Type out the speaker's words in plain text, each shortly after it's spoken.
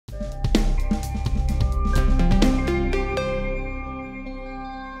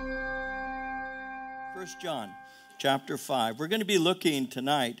John chapter 5. We're going to be looking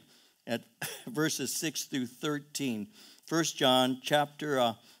tonight at verses 6 through 13. 1 John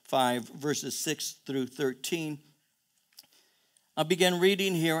chapter 5, verses 6 through 13. I'll begin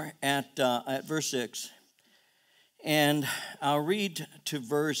reading here at verse 6. And I'll read to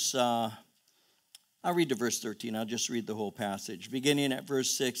verse 13. I'll just read the whole passage. Beginning at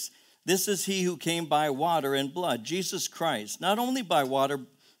verse 6. This is he who came by water and blood, Jesus Christ, not only by water,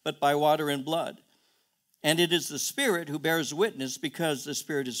 but by water and blood. And it is the Spirit who bears witness, because the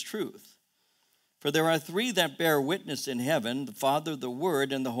Spirit is truth. For there are three that bear witness in heaven, the Father, the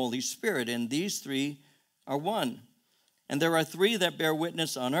Word, and the Holy Spirit, and these three are one. And there are three that bear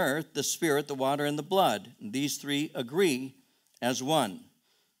witness on earth, the Spirit, the water, and the blood. And these three agree as one.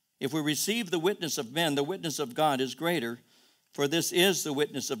 If we receive the witness of men, the witness of God is greater, for this is the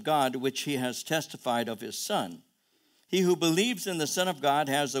witness of God, which he has testified of his Son. He who believes in the Son of God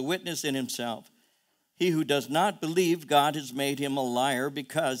has a witness in himself. He who does not believe, God has made him a liar,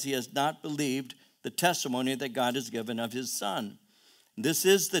 because he has not believed the testimony that God has given of his Son. This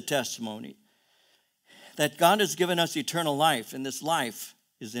is the testimony, that God has given us eternal life, and this life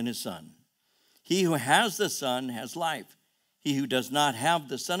is in his Son. He who has the Son has life. He who does not have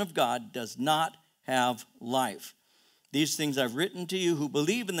the Son of God does not have life. These things I've written to you who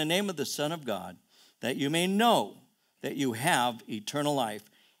believe in the name of the Son of God, that you may know that you have eternal life,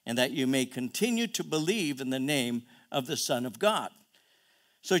 and that you may continue to believe in the name of the Son of God.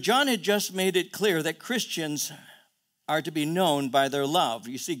 So John had just made it clear that Christians are to be known by their love.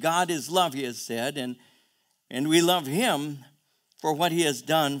 You see, God is love, he has said, and we love him for what he has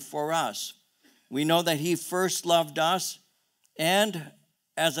done for us. We know that he first loved us, and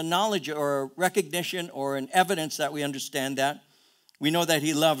as a knowledge or a recognition or an evidence that we understand that, we know that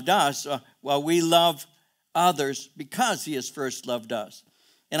he loved us while we love others because he has first loved us.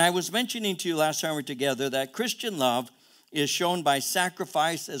 And I was mentioning to you last time we were together that Christian love is shown by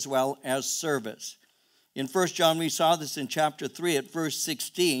sacrifice as well as service. In 1 John, we saw this in chapter 3 at verse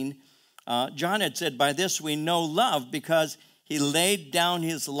 16. John had said, by this we know love, because he laid down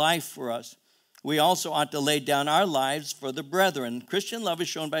his life for us. We also ought to lay down our lives for the brethren. Christian love is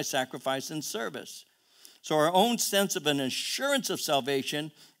shown by sacrifice and service. So our own sense of an assurance of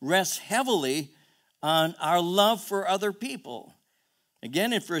salvation rests heavily on our love for other people.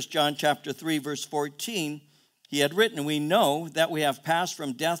 Again, in 1 John chapter 3, verse 14, he had written, we know that we have passed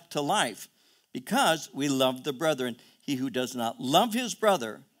from death to life, because we love the brethren. He who does not love his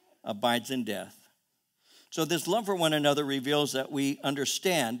brother abides in death. So this love for one another reveals that we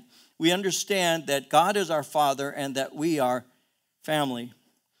understand that God is our Father and that we are family.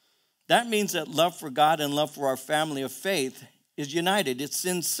 That means that love for God and love for our family of faith is united. It's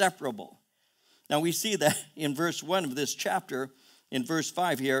inseparable. Now we see that in verse 1 of this chapter. In verse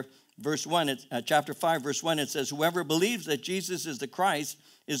 5 here, chapter 5, verse 1, it says, whoever believes that Jesus is the Christ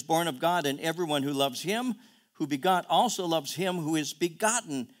is born of God, and everyone who loves him who begot also loves him who is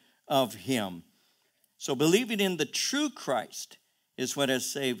begotten of him. So believing in the true Christ is what has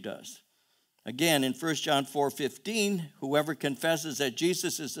saved us. Again, in 1 John 4:15, whoever confesses that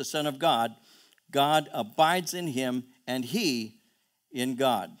Jesus is the Son of God, God abides in him, and he in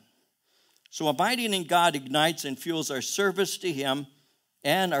God. So abiding in God ignites and fuels our service to him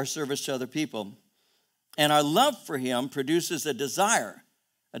and our service to other people. And our love for him produces a desire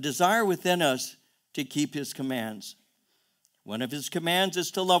within us to keep his commands. One of his commands is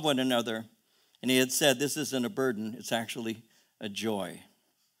to love one another. And he had said, this isn't a burden, it's actually a joy.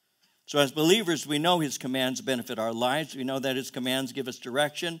 So as believers, we know his commands benefit our lives. We know that his commands give us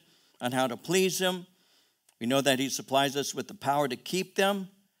direction on how to please him. We know that he supplies us with the power to keep them.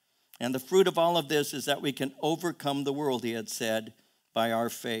 And the fruit of all of this is that we can overcome the world, he had said, by our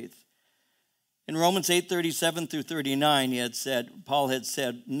faith. In Romans 8:37 through 39, Paul had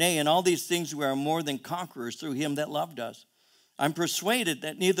said, nay, in all these things we are more than conquerors through him that loved us. I'm persuaded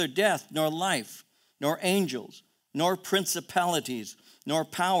that neither death, nor life, nor angels, nor principalities, nor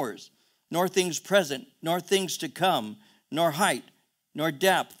powers, nor things present, nor things to come, nor height, nor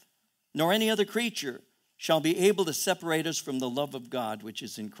depth, nor any other creature shall be able to separate us from the love of God, which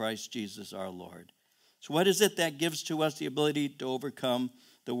is in Christ Jesus our Lord. So what is it that gives to us the ability to overcome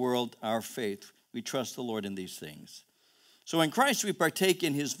the world? Our faith. We trust the Lord in these things. So in Christ we partake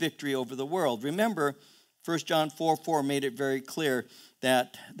in his victory over the world. Remember, 1 John 4:4 made it very clear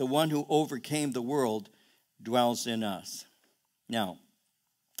that the one who overcame the world dwells in us. Now,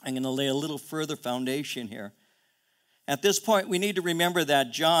 I'm going to lay a little further foundation here. At this point, we need to remember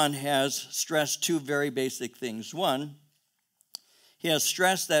that John has stressed two very basic things. One, he has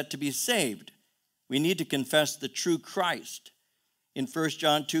stressed that to be saved, we need to confess the true Christ. In 1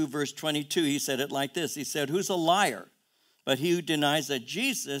 John 2, verse 22, he said it like this. He said, who's a liar? But he who denies that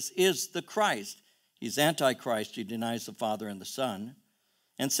Jesus is the Christ. He's Antichrist. He denies the Father and the Son.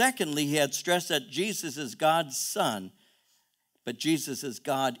 And secondly, he had stressed that Jesus is God's Son, but Jesus is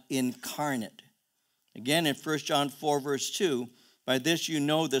God incarnate. Again, in 1 John 4, verse 2, by this you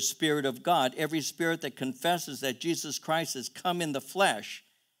know the Spirit of God. Every spirit that confesses that Jesus Christ has come in the flesh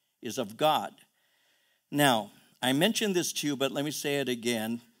is of God. Now, I mentioned this to you, but let me say it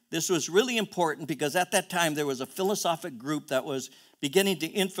again. This was really important because at that time there was a philosophic group that was beginning to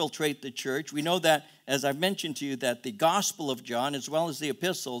infiltrate the church. We know that, as I've mentioned to you, that the Gospel of John, as well as the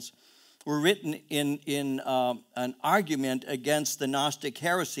epistles, were written in an argument against the Gnostic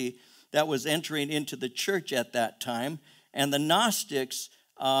heresy that was entering into the church at that time. And the Gnostics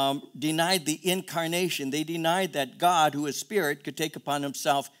denied the incarnation. They denied that God, who is spirit, could take upon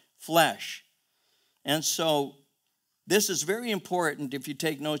himself flesh. And so this is very important. If you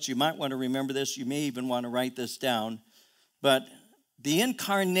take notes, you might want to remember this. You may even want to write this down. But the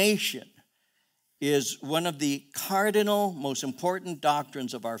incarnation is one of the cardinal, most important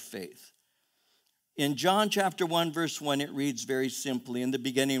doctrines of our faith. In John chapter 1, verse 1, it reads very simply, in the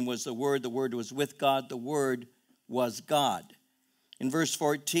beginning was the Word was with God, the Word was God. In verse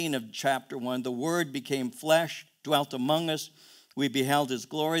 14 of chapter 1, the Word became flesh, dwelt among us. We beheld his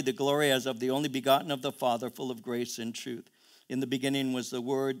glory, the glory as of the only begotten of the Father, full of grace and truth. In the beginning was the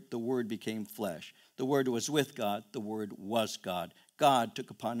Word became flesh. The Word was with God, the Word was God. God took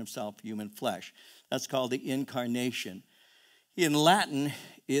upon himself human flesh. That's called the incarnation. In Latin,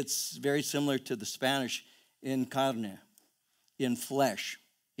 it's very similar to the Spanish in carne, in flesh,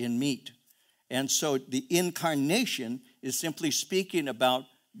 in meat. And so the incarnation is simply speaking about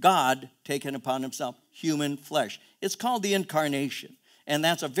God taking upon himself human flesh. It's called the incarnation. And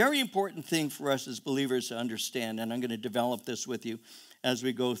that's a very important thing for us as believers to understand. And I'm going to develop this with you as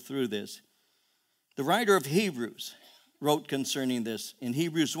we go through this. The writer of Hebrews wrote concerning this in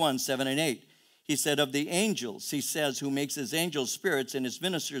Hebrews 1, 7 and 8. He said, of the angels, he says, who makes his angels spirits and his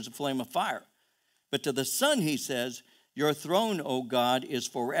ministers a flame of fire. But to the Son, he says, your throne, O God, is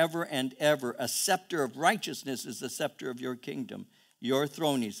forever and ever. A scepter of righteousness is the scepter of your kingdom. Your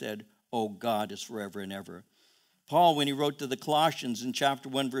throne, he said, O God, is forever and ever. Paul, when he wrote to the Colossians in chapter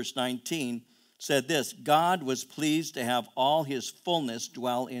 1, verse 19, said this, God was pleased to have all his fullness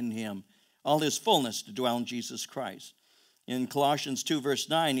dwell in him, all his fullness to dwell in Jesus Christ. In Colossians 2, verse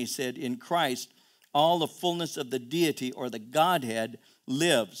 9, he said, in Christ, all the fullness of the deity or the Godhead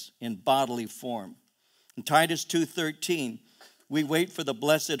lives in bodily form. In Titus 2:13, we wait for the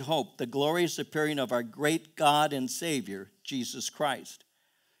blessed hope, the glorious appearing of our great God and Savior, Jesus Christ.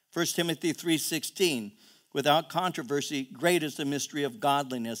 1 Timothy 3:16, without controversy, great is the mystery of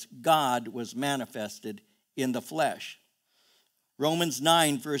godliness. God was manifested in the flesh. Romans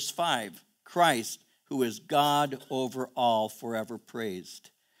 9, verse 5, Christ, who is God over all, forever praised.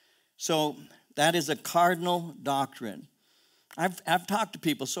 So that is a cardinal doctrine. I've talked to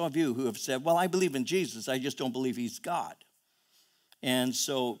people, some of you, who have said, well, I believe in Jesus, I just don't believe he's God. And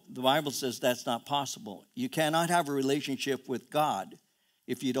so the Bible says that's not possible. You cannot have a relationship with God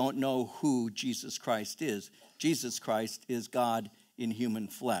if you don't know who Jesus Christ is. Jesus Christ is God in human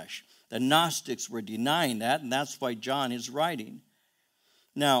flesh. The Gnostics were denying that, and that's why John is writing.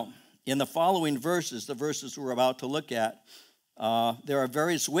 Now, in the following verses, the verses we're about to look at, there are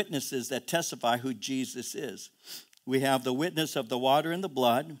various witnesses that testify who Jesus is. We have the witness of the water and the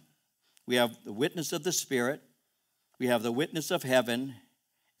blood. We have the witness of the Spirit. We have the witness of heaven.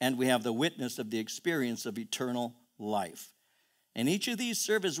 And we have the witness of the experience of eternal life. And each of these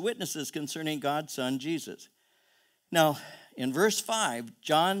serve as witnesses concerning God's Son, Jesus. Now, in verse 5,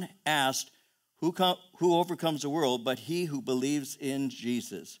 John asked, who overcomes the world but he who believes in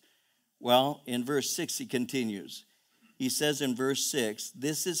Jesus? Well, in verse 6, he continues. He says in verse 6,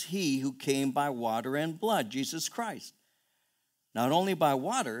 this is he who came by water and blood, Jesus Christ. Not only by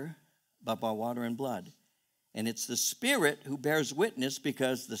water, but by water and blood. And it's the Spirit who bears witness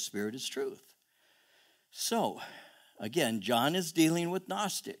because the Spirit is truth. So, again, John is dealing with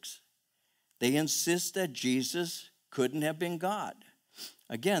Gnostics. They insist that Jesus couldn't have been God.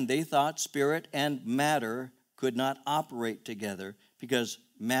 Again, they thought spirit and matter could not operate together because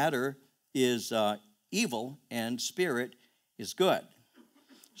matter is evil and spirit is good.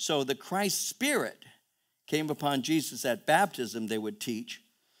 So the Christ Spirit came upon Jesus at baptism, they would teach,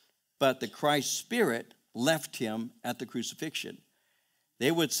 but the Christ Spirit left him at the crucifixion.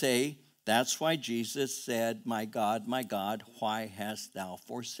 They would say, that's why Jesus said, my God, why hast thou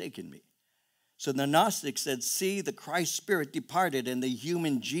forsaken me? So the Gnostics said, see, the Christ Spirit departed and the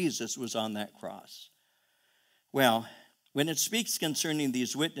human Jesus was on that cross. Well, When it speaks concerning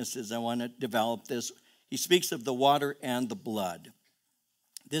these witnesses, I want to develop this. He speaks of the water and the blood.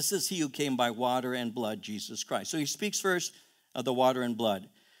 This is he who came by water and blood, Jesus Christ. So he speaks first of the water and blood.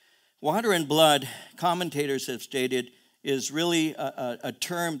 Water and blood, commentators have stated, is really a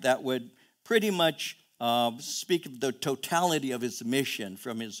term that would pretty much speak of the totality of his mission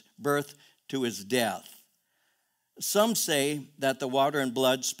from his birth to his death. Some say that the water and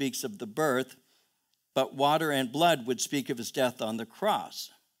blood speaks of the birth, but water and blood would speak of his death on the cross.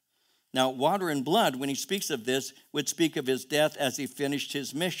 Now, water and blood, when he speaks of this, would speak of his death as he finished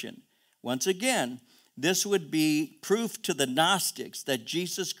his mission. Once again, this would be proof to the Gnostics that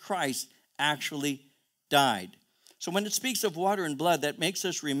Jesus Christ actually died. So when it speaks of water and blood, that makes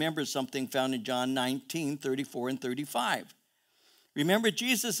us remember something found in John 19, 34 and 35. Remember,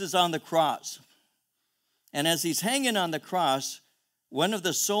 Jesus is on the cross. And as he's hanging on the cross, one of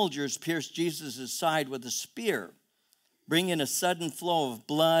the soldiers pierced Jesus' side with a spear, bringing a sudden flow of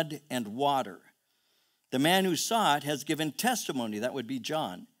blood and water. The man who saw it has given testimony. That would be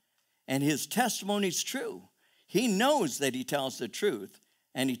John. And his testimony is true. He knows that he tells the truth,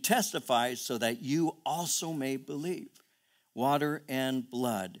 and he testifies so that you also may believe. Water and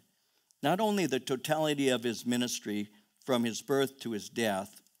blood. Not only the totality of his ministry from his birth to his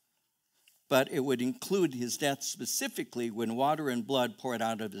death, but it would include his death specifically when water and blood poured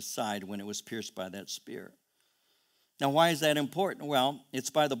out of his side when it was pierced by that spear. Now, why is that important? Well, it's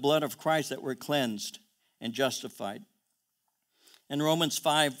by the blood of Christ that we're cleansed and justified. In Romans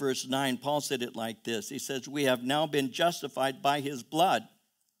 5, verse 9, Paul said it like this. He says, we have now been justified by his blood.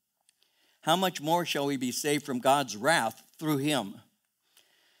 How much more shall we be saved from God's wrath through him?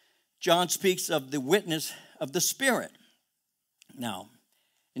 John speaks of the witness of the Spirit. Now,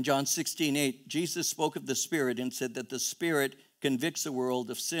 in John 16:8, Jesus spoke of the Spirit and said that the Spirit convicts the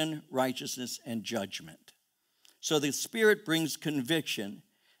world of sin, righteousness, and judgment. So the Spirit brings conviction.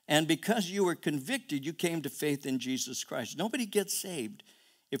 And because you were convicted, you came to faith in Jesus Christ. Nobody gets saved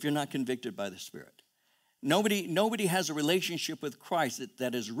if you're not convicted by the Spirit. Nobody has a relationship with Christ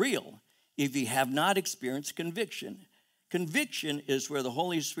that is real if you have not experienced conviction. Conviction is where the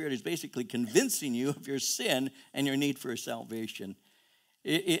Holy Spirit is basically convincing you of your sin and your need for salvation.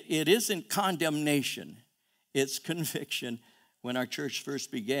 It isn't condemnation. It's conviction. When our church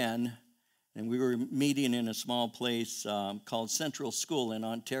first began, and we were meeting in a small place called Central School in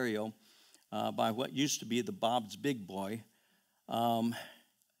Ontario by what used to be the Bob's Big Boy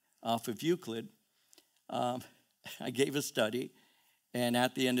off of Euclid, I gave a study. And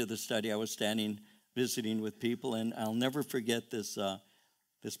at the end of the study, I was standing visiting with people. And I'll never forget this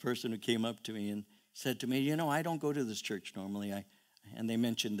person who came up to me and said to me, you know, I don't go to this church normally. And they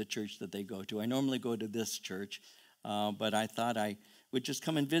mentioned the church that they go to. I normally go to this church, but I thought I would just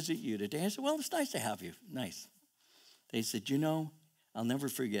come and visit you today. I said, well, it's nice to have you. Nice. They said, you know, I'll never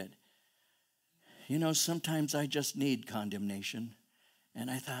forget. You know, sometimes I just need condemnation.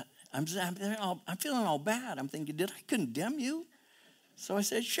 And I thought, I'm feeling all bad. I'm thinking, did I condemn you? So I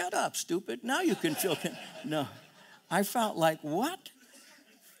said, shut up, stupid. Now you can feel, no. I felt like, what?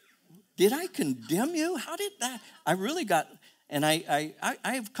 Did I condemn you? How did that? I really got, and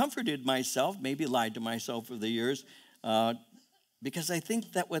I've comforted myself, maybe lied to myself over the years, because I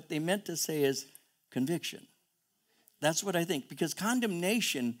think that what they meant to say is conviction. That's what I think, because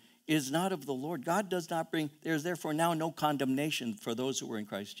condemnation is not of the Lord. God does not bring, there's therefore now no condemnation for those who are in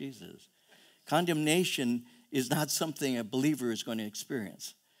Christ Jesus. Condemnation is not something a believer is going to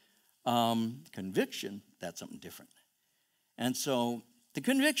experience. Conviction, that's something different. And so the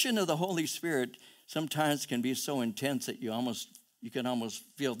conviction of the Holy Spirit sometimes can be so intense that you can almost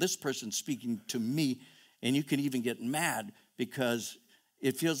feel this person speaking to me, and you can even get mad because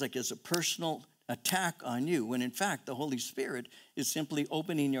it feels like it's a personal attack on you, when in fact the Holy Spirit is simply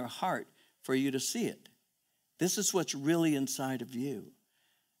opening your heart for you to see it. This is what's really inside of you.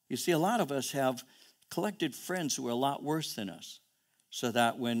 You see, a lot of us have collected friends who are a lot worse than us, so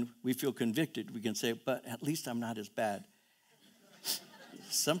that when we feel convicted, we can say, but at least I'm not as bad.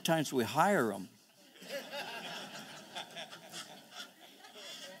 Sometimes we hire them.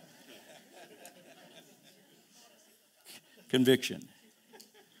 Conviction.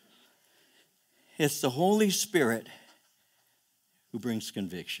 It's the Holy Spirit who brings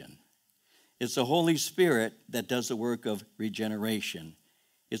conviction. It's the Holy Spirit that does the work of regeneration.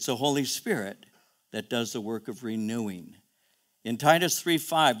 It's the Holy Spirit that does the work of renewing. In Titus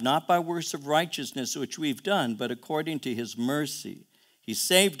 3:5, not by works of righteousness which we've done, but according to his mercy, he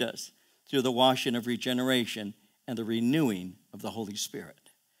saved us through the washing of regeneration and the renewing of the Holy Spirit.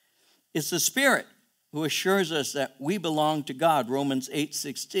 It's the Spirit who assures us that we belong to God, Romans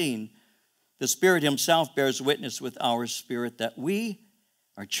 8:16. The Spirit himself bears witness with our spirit that we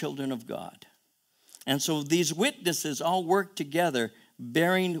are children of God. And so these witnesses all work together,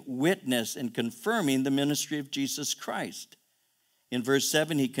 bearing witness and confirming the ministry of Jesus Christ. In verse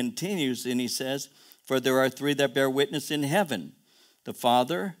 7, he continues and he says, "For there are three that bear witness in heaven, the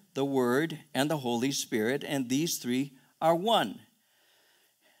Father, the Word, and the Holy Spirit, and these three are one."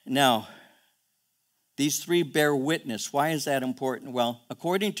 Now, these three bear witness. Why is that important? Well,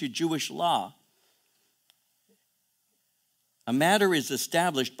 according to Jewish law, a matter is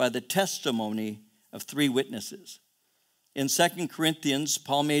established by the testimony of three witnesses. In 2 Corinthians,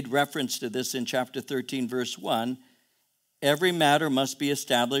 Paul made reference to this in chapter 13, verse 1. Every matter must be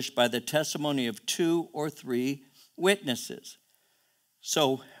established by the testimony of 2 or 3 witnesses.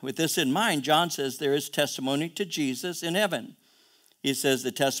 So with this in mind, John says there is testimony to Jesus in heaven. He says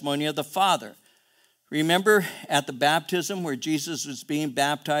the testimony of the Father. Remember at the baptism where Jesus was being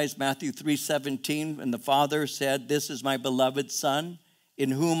baptized, Matthew 3:17, and the Father said, "This is my beloved Son,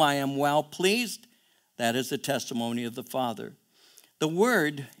 in whom I am well pleased." That is the testimony of the Father. The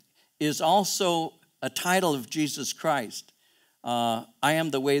Word is also a title of Jesus Christ. I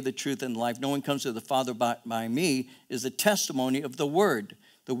am the way, the truth, and the life. No one comes to the Father by me is a testimony of the Word.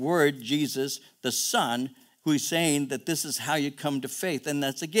 The Word, Jesus, the Son, who is saying that this is how you come to faith. And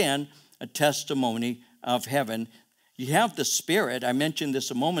that's, again, a testimony of heaven. You have the Spirit. I mentioned this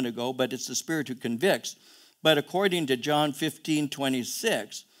a moment ago, but it's the Spirit who convicts. But according to John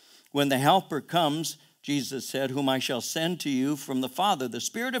 15:26, when the Helper comes, Jesus said, "Whom I shall send to you from the Father, the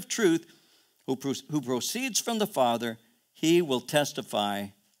Spirit of truth, who proceeds from the Father, he will testify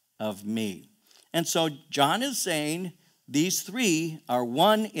of me." And so John is saying these three are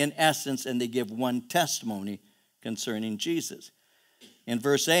one in essence, and they give one testimony concerning Jesus. In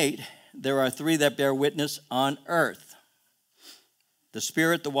verse 8, there are three that bear witness on earth: the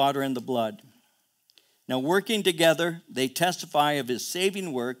Spirit, the water, and the blood. Now, working together, they testify of his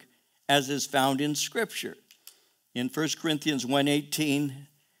saving work as is found in Scripture. In 1 Corinthians 1:18,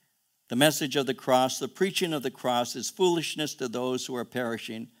 the message of the cross, the preaching of the cross is foolishness to those who are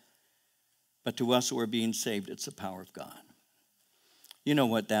perishing, but to us who are being saved, it's the power of God. You know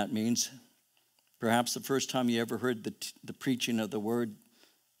what that means. Perhaps the first time you ever heard the preaching of the word,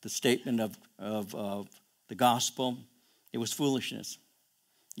 the statement of the gospel, it was foolishness.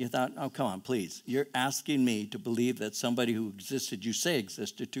 You thought, oh, come on, please. You're asking me to believe that somebody who existed, you say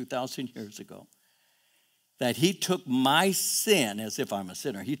existed 2,000 years ago, that he took my sin, as if I'm a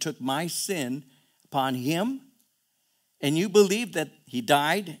sinner, he took my sin upon him, and you believe that he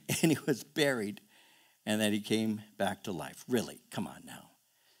died and he was buried and that he came back to life. Really, come on now.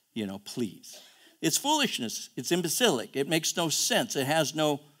 Please. It's foolishness. It's imbecilic. It makes no sense. It has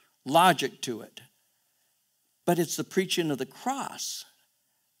no logic to it. But it's the preaching of the cross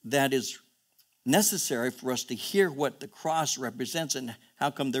that is necessary for us to hear what the cross represents and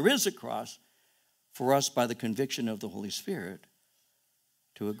how come there is a cross for us by the conviction of the Holy Spirit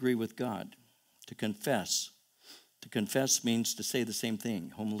to agree with God, to confess. To confess means to say the same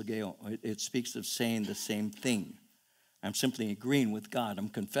thing, homologeo. It speaks of saying the same thing. I'm simply agreeing with God. I'm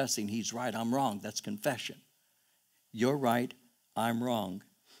confessing he's right, I'm wrong. That's confession. You're right, I'm wrong.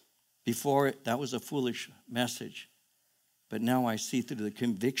 Before, that was a foolish message. But now I see through the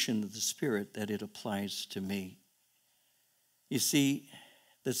conviction of the Spirit that it applies to me. You see,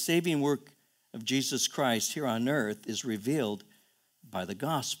 the saving work of Jesus Christ here on earth is revealed by the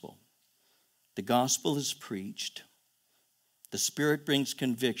gospel. The gospel is preached. The Spirit brings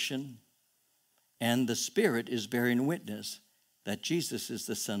conviction. And the Spirit is bearing witness that Jesus is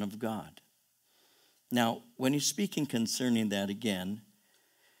the Son of God. Now, when he's speaking concerning that again,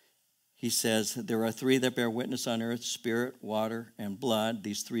 he says, there are three that bear witness on earth: Spirit, water, and blood.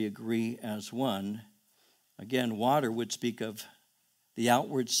 These three agree as one. Again, water would speak of the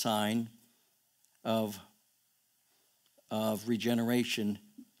outward sign of regeneration.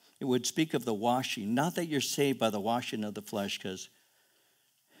 It would speak of the washing. Not that you're saved by the washing of the flesh, because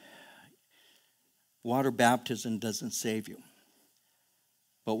water baptism doesn't save you.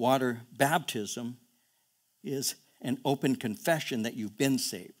 But water baptism is an open confession that you've been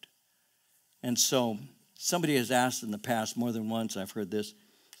saved. And so somebody has asked in the past, more than once I've heard this,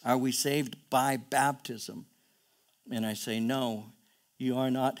 are we saved by baptism? And I say, no, you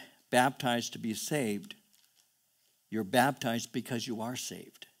are not baptized to be saved. You're baptized because you are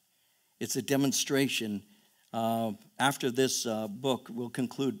saved. It's a demonstration. After this book, we'll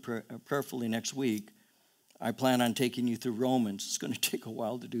conclude prayerfully next week. I plan on taking you through Romans. It's going to take a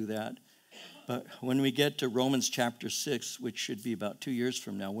while to do that. But when we get to Romans chapter 6, which should be about 2 years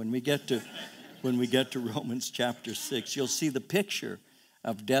from now, when we get to Romans chapter 6, you'll see the picture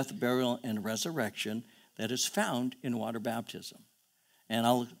of death, burial, and resurrection that is found in water baptism.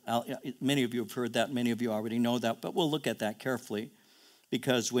 And many of you have heard that, many of you already know that, but we'll look at that carefully,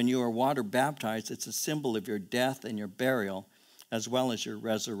 because when you are water baptized, it's a symbol of your death and your burial, as well as your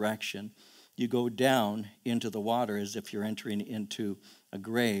resurrection. You go down into the water as if you're entering into a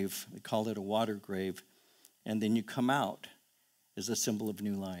grave. We call it a water grave. And then you come out as a symbol of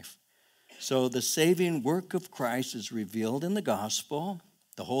new life. So the saving work of Christ is revealed in the gospel.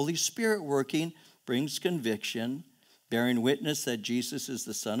 The Holy Spirit working brings conviction, bearing witness that Jesus is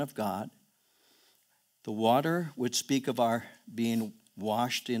the Son of God. The water would speak of our being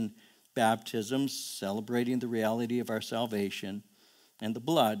washed in baptism, celebrating the reality of our salvation. And the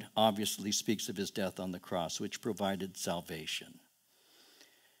blood obviously speaks of his death on the cross, which provided salvation.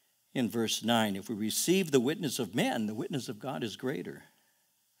 In verse 9, if we receive the witness of men, the witness of God is greater.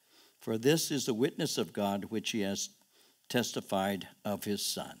 For this is the witness of God which he has testified of his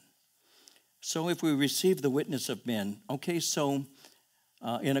Son. So if we receive the witness of men, okay, so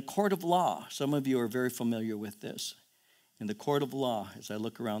in a court of law, some of you are very familiar with this. In the court of law, as I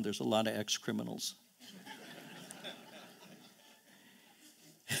look around, there's a lot of ex-criminals.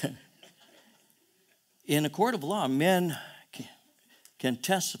 In a court of law, men can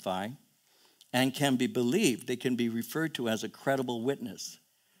testify and can be believed. They can be referred to as a credible witness.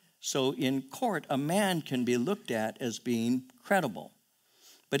 So in court, a man can be looked at as being credible.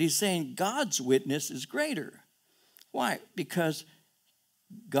 But he's saying God's witness is greater. Why? Because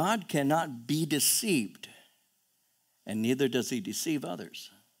God cannot be deceived, and neither does he deceive others.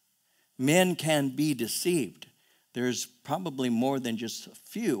 Men can be deceived. There's probably more than just a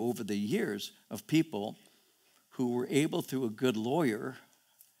few over the years of people who were able, through a good lawyer,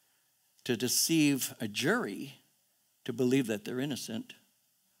 to deceive a jury to believe that they're innocent.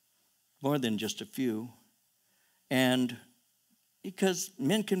 More than just a few. And because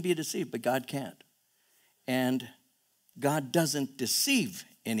men can be deceived, but God can't. And God doesn't deceive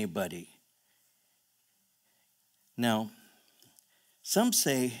anybody. Now, some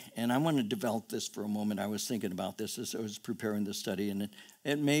say, and I want to develop this for a moment. I was thinking about this as I was preparing the study, and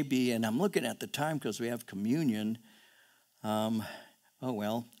it may be, and I'm looking at the time because we have communion. I'm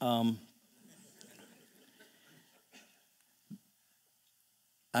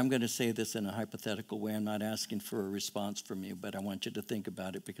going to say this in a hypothetical way. I'm not asking for a response from you, but I want you to think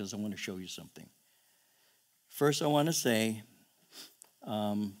about it because I want to show you something. First, I want to say,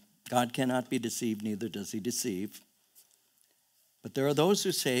 God cannot be deceived, neither does he deceive. But there are those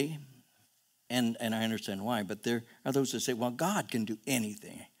who say, and I understand why, but there are those who say, well, God can do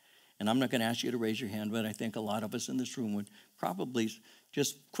anything. And I'm not going to ask you to raise your hand, but I think a lot of us in this room would probably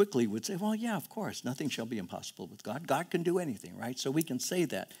just quickly would say, well, yeah, of course, nothing shall be impossible with God. God can do anything, right? So we can say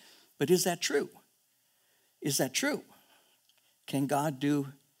that. But is that true? Is that true? Can God do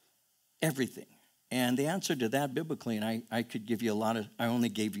everything? And the answer to that biblically, and I could give you a lot of, I'm going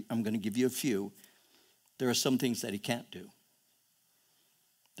to give you a few. There are some things that he can't do.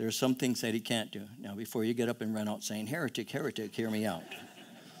 There are some things that he can't do. Now, before you get up and run out saying, heretic, heretic, hear me out.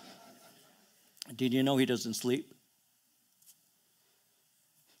 Did you know he doesn't sleep?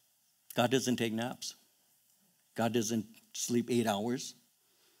 God doesn't take naps. God doesn't sleep 8 hours.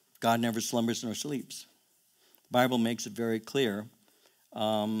 God never slumbers nor sleeps. The Bible makes it very clear.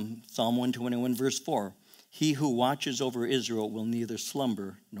 Psalm 121, verse 4. He who watches over Israel will neither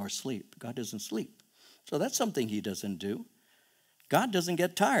slumber nor sleep. God doesn't sleep. So that's something he doesn't do. God doesn't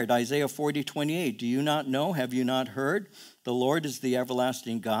get tired. Isaiah 40:28. Do you not know? Have you not heard? The Lord is the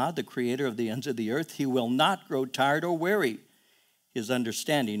everlasting God, the creator of the ends of the earth. He will not grow tired or weary. His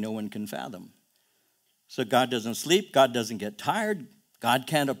understanding no one can fathom. So God doesn't sleep. God doesn't get tired. God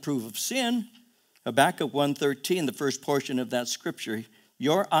can't approve of sin. Habakkuk 1:13, the first portion of that scripture.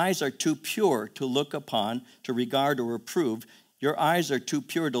 Your eyes are too pure to look upon, to regard or approve. Your eyes are too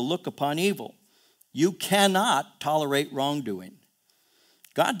pure to look upon evil. You cannot tolerate wrongdoing.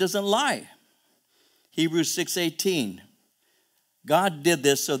 God doesn't lie. Hebrews 6:18. God did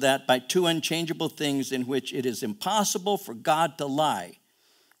this so that by two unchangeable things in which it is impossible for God to lie,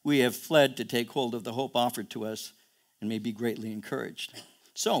 we have fled to take hold of the hope offered to us and may be greatly encouraged.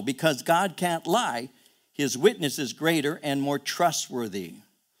 So, because God can't lie, his witness is greater and more trustworthy.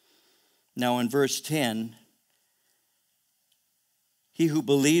 Now in verse 10, he who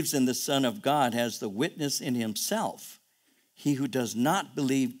believes in the Son of God has the witness in himself. He who does not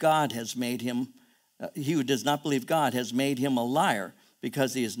believe God has made him a liar,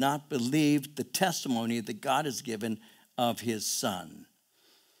 because he has not believed the testimony that God has given of his Son.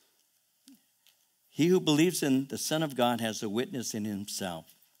 He who believes in the Son of God has a witness in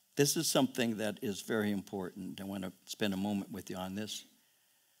himself. This is something that is very important. I want to spend a moment with you on this.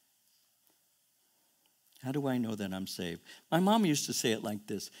 How do I know that I'm saved? My mom used to say it like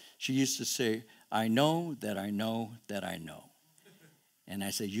this. She used to say, I know that I know that I know. And I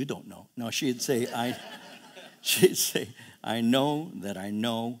said, you don't know. No, she'd say, I know that I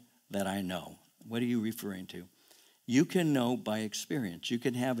know that I know. What are you referring to? You can know by experience. You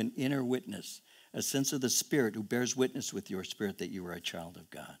can have an inner witness, a sense of the Spirit who bears witness with your spirit that you are a child of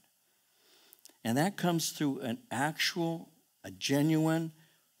God. And that comes through a genuine,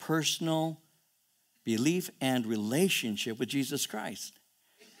 personal belief and relationship with Jesus Christ.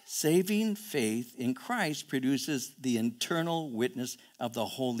 Saving faith in Christ produces the internal witness of the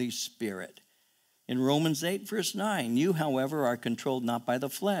Holy Spirit. In Romans 8, verse 9, you, however, are controlled not by the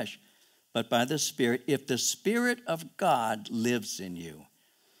flesh, but by the Spirit, if the Spirit of God lives in you.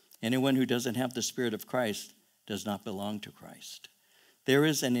 Anyone who doesn't have the Spirit of Christ does not belong to Christ. There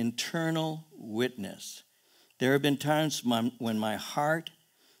is an internal witness. There have been times when my heart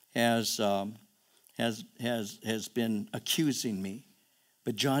has been accusing me.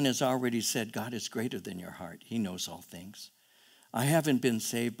 But John has already said, God is greater than your heart. He knows all things. I haven't been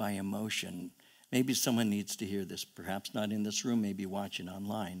saved by emotion. Maybe someone needs to hear this, perhaps not in this room, maybe watching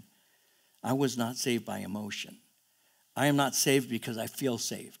online. I was not saved by emotion. I am not saved because I feel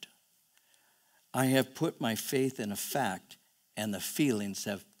saved. I have put my faith in a fact, and the feelings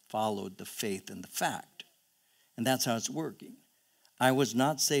have followed the faith in the fact. And that's how it's working. I was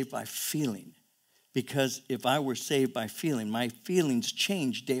not saved by feeling. Because if I were saved by feeling, my feelings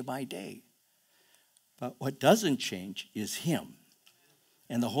change day by day. But what doesn't change is Him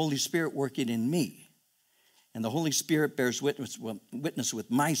and the Holy Spirit working in me. And the Holy Spirit bears witness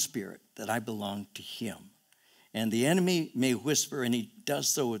with my spirit that I belong to Him. And the enemy may whisper, and he does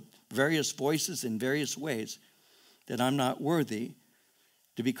so with various voices in various ways, that I'm not worthy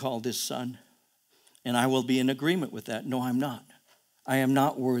to be called His son. And I will be in agreement with that. No, I'm not. I am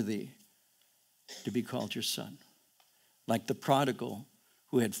not worthy to be called your son. Like the prodigal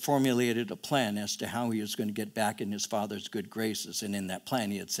who had formulated a plan as to how he was going to get back in his father's good graces. And in that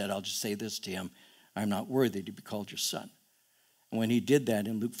plan he had said, I'll just say this to him, I'm not worthy to be called your son. And when he did that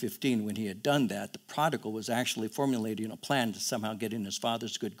in Luke 15, when he had done that, the prodigal was actually formulating a plan to somehow get in his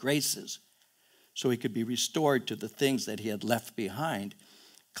father's good graces so he could be restored to the things that he had left behind,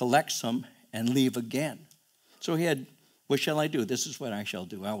 collect some, and leave again. So he had, what shall I do? This is what I shall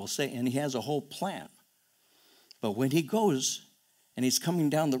do. I will say, and he has a whole plan. But when he goes and he's coming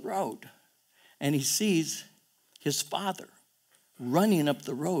down the road and he sees his father running up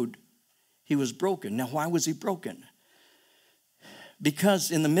the road, he was broken. Now, why was he broken?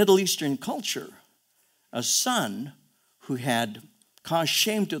 Because in the Middle Eastern culture, a son who had caused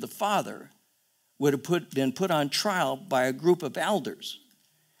shame to the father would have been put on trial by a group of elders.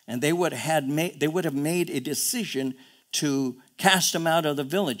 And they would have made a decision to cast him out of the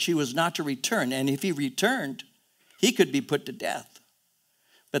village. He was not to return. And if he returned, he could be put to death.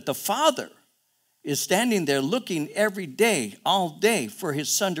 But the father is standing there looking every day, all day, for his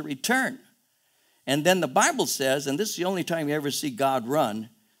son to return. And then the Bible says, and this is the only time you ever see God run,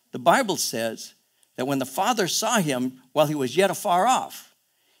 the Bible says that when the father saw him while he was yet afar off,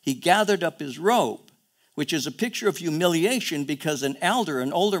 he gathered up his robe, which is a picture of humiliation because an elder,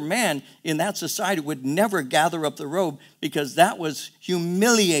 an older man in that society would never gather up the robe because that was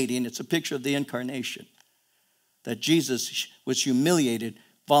humiliating. It's a picture of the incarnation, that Jesus was humiliated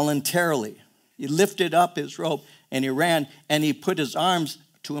voluntarily. He lifted up his robe and he ran and he put his arms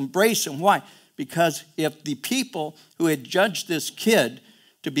to embrace him. Why? Because if the people who had judged this kid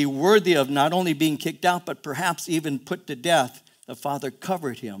to be worthy of not only being kicked out, but perhaps even put to death, the Father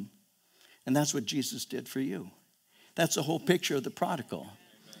covered him. And that's what Jesus did for you. That's the whole picture of the prodigal.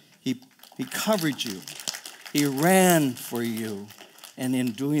 He covered you. He ran for you. And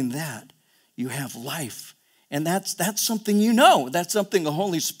in doing that, you have life. And that's something you know. That's something the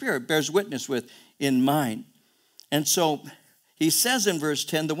Holy Spirit bears witness with in mind. And so he says in verse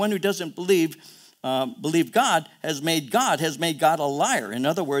 10, the one who doesn't believe God has made God a liar. In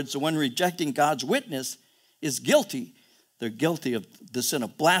other words, the one rejecting God's witness is guilty. They're guilty of the sin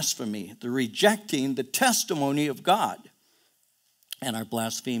of blasphemy. They're rejecting the testimony of God and are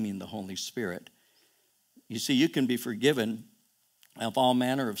blaspheming the Holy Spirit. You see, you can be forgiven of all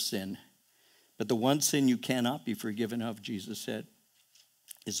manner of sin, but the one sin you cannot be forgiven of, Jesus said,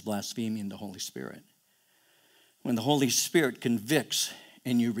 is blaspheming the Holy Spirit. When the Holy Spirit convicts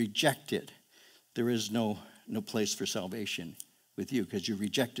and you reject it, there is no place for salvation with you because you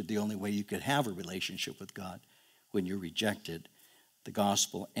rejected the only way you could have a relationship with God when you rejected the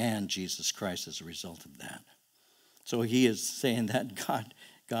gospel and Jesus Christ as a result of that. So he is saying that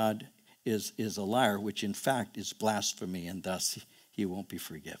God is a liar, which in fact is blasphemy, and thus he won't be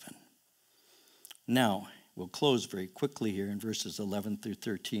forgiven. Now, we'll close very quickly here in verses 11 through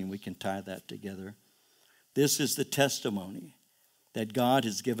 13. We can tie that together. This is the testimony that God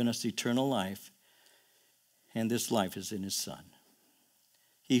has given us eternal life, and this life is in his Son.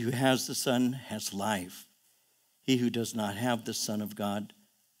 He who has the Son has life. He who does not have the Son of God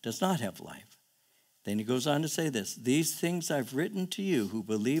does not have life. Then he goes on to say this, these things I've written to you who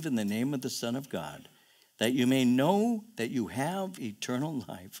believe in the name of the Son of God, that you may know that you have eternal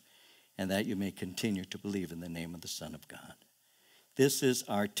life, and that you may continue to believe in the name of the Son of God. This is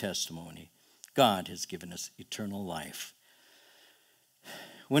our testimony. God has given us eternal life.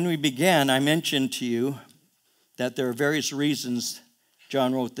 When we began, I mentioned to you that there are various reasons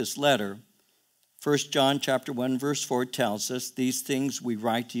John wrote this letter. 1 John chapter 1, verse 4 tells us, these things we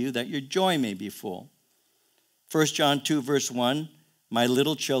write to you that your joy may be full. 1 John 2, verse 1, my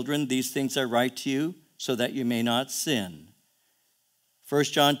little children, these things I write to you so that you may not sin. 1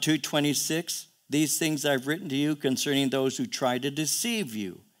 John 2, 26, these things I've written to you concerning those who try to deceive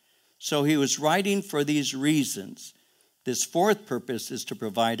you. So he was writing for these reasons. This fourth purpose is to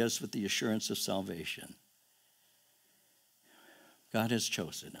provide us with the assurance of salvation. God has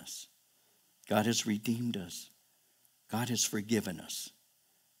chosen us. God has redeemed us. God has forgiven us.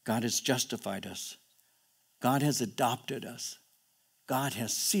 God has justified us. God has adopted us. God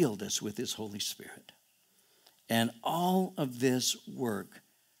has sealed us with his Holy Spirit. And all of this work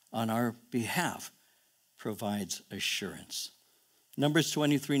on our behalf provides assurance. Numbers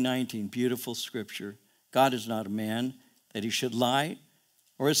 23:19, beautiful scripture. God is not a man that he should lie,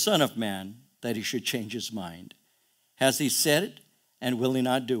 or a son of man that he should change his mind. Has he said it, and will he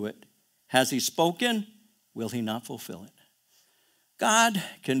not do it? Has he spoken? Will he not fulfill it? God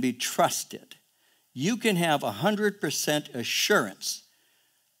can be trusted. You can have 100% assurance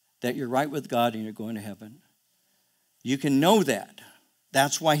that you're right with God and you're going to heaven. You can know that.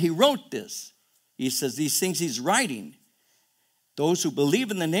 That's why he wrote this. He says these things he's writing. Those who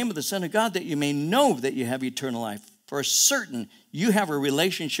believe in the name of the Son of God, that you may know that you have eternal life. For certain, you have a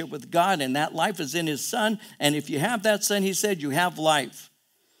relationship with God, and that life is in his Son. And if you have that Son, he said, you have life.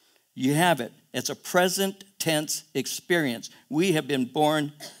 You have it. It's a present tense experience. We have been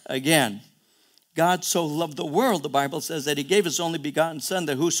born again. God so loved the world, the Bible says, that he gave his only begotten Son,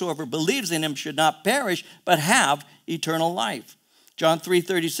 that whosoever believes in him should not perish, but have eternal life. John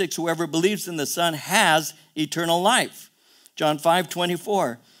 3:36, whoever believes in the Son has eternal life. John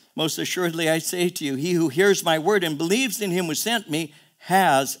 5:24, most assuredly I say to you, he who hears my word and believes in him who sent me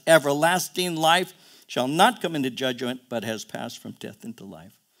has everlasting life, shall not come into judgment, but has passed from death into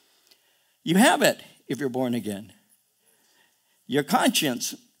life. You have it if you're born again. Your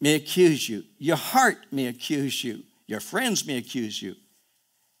conscience may accuse you. Your heart may accuse you. Your friends may accuse you.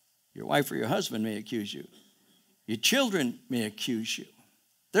 Your wife or your husband may accuse you. Your children may accuse you.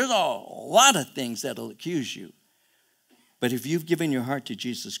 There's a lot of things that'll accuse you. But if you've given your heart to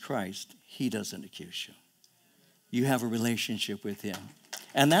Jesus Christ, he doesn't accuse you. You have a relationship with him.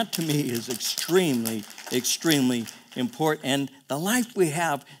 And that to me is extremely, extremely important. And the life we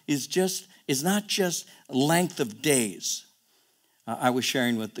have is not just length of days. I was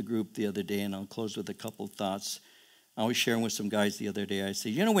sharing with the group the other day, and I'll close with a couple of thoughts. I was sharing with some guys the other day. I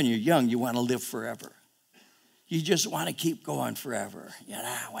said, you know, when you're young, you want to live forever. You just want to keep going forever.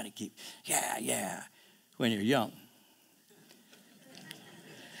 I want to keep, when you're young.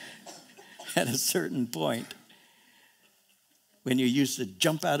 At a certain point, when you used to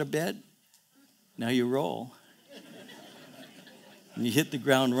jump out of bed, now you roll. When you hit the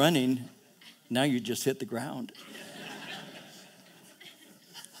ground running, now you just hit the ground.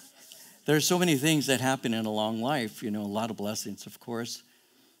 There are so many things that happen in a long life, a lot of blessings, of course.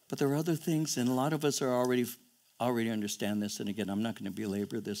 But there are other things, and a lot of us are already understand this. And again, I'm not going to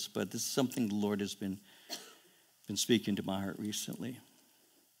belabor this, but this is something the Lord has been speaking to my heart recently.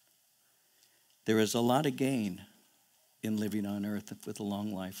 There is a lot of gain in living on earth with a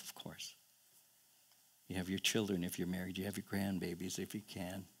long life, of course. You have your children if you're married. You have your grandbabies if you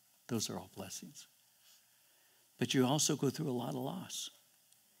can. Those are all blessings. But you also go through a lot of loss.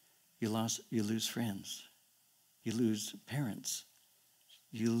 You lose friends. You lose parents.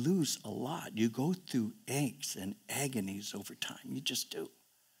 You lose a lot. You go through aches and agonies over time. You just do.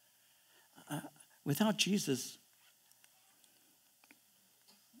 Without Jesus,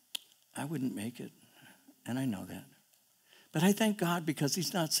 I wouldn't make it. And I know that. But I thank God because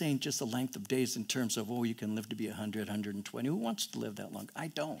he's not saying just the length of days in terms of, you can live to be 100, 120. Who wants to live that long? I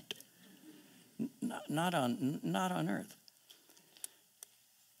don't. Not on earth.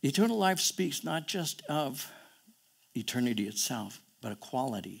 Eternal life speaks not just of eternity itself, but a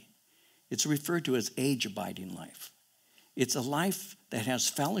quality. It's referred to as age-abiding life. It's a life that has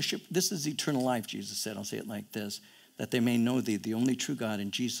fellowship. This is eternal life, Jesus said. I'll say it like this, that they may know thee, the only true God,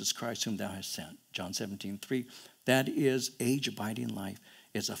 and Jesus Christ whom thou hast sent. John 17:3. That is age-abiding life.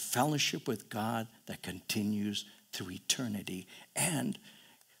 It's a fellowship with God that continues through eternity and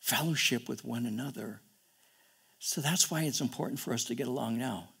fellowship with one another. So that's why it's important for us to get along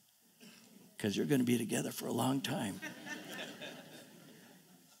now, because you're going to be together for a long time.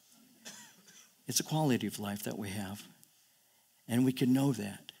 It's a quality of life that we have, and we can know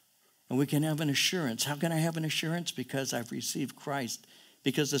that, and we can have an assurance. How can I have an assurance? Because I've received Christ,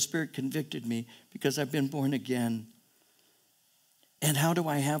 because the Spirit convicted me, because I've been born again. And how do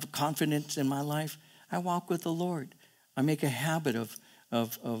I have confidence in my life? I walk with the Lord. I make a habit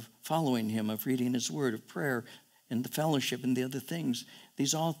of following him, of reading his word, of prayer, and the fellowship and the other things.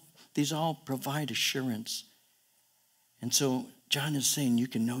 These all provide assurance. And so John is saying, you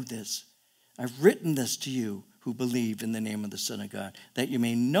can know this. I've written this to you who believe in the name of the Son of God, that you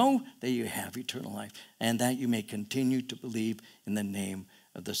may know that you have eternal life, and that you may continue to believe in the name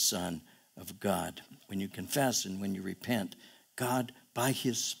of the Son of God. When you confess and when you repent, God, by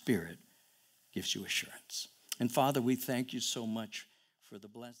his Spirit, gives you assurance. And Father, we thank you so much for the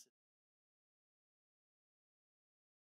blessing.